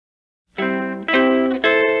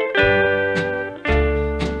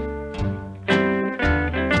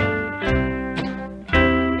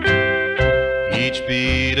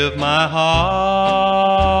my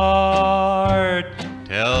heart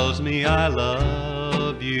tells me I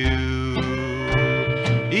love you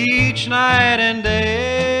each night and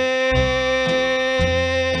day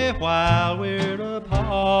while we're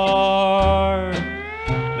apart.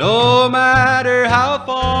 No matter how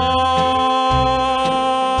far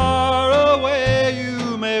away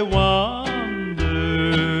you may wander,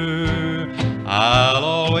 I'll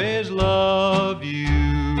always love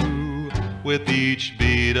you with each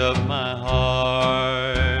beat of my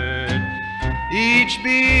heart. Each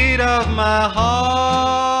beat of my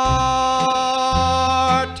heart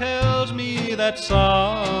tells me that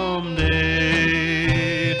someday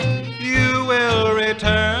you will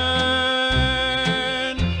return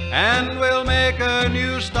and we'll make a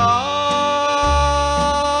new start.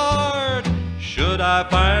 Should I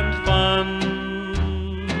find fun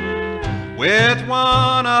with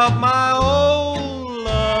one of my old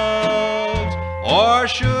loves, or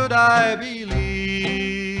should I believe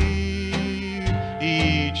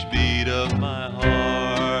each beat of my heart?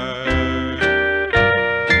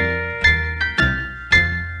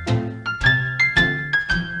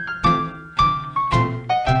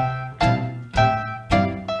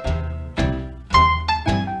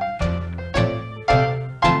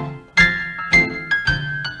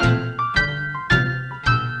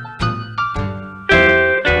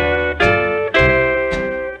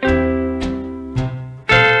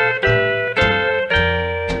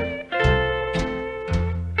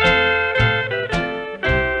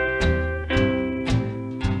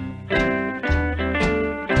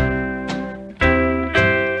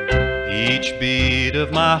 Each beat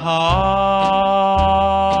of my heart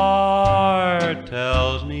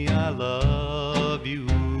tells me I love you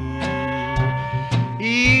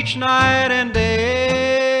each night and day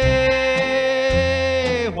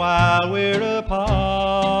while we're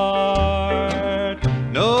apart.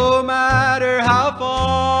 No matter how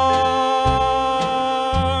far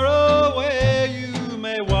away you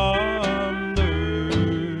may wander,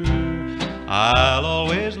 I'll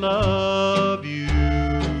always love you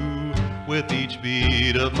with each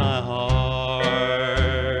beat of my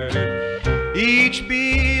heart. Each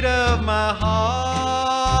beat of my heart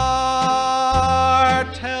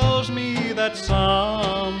tells me that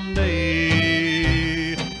someday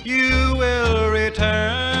you will return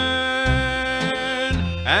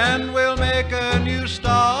and we'll make a new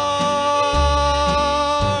start.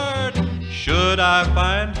 Should I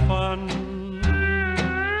find fun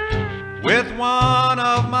with one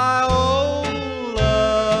of my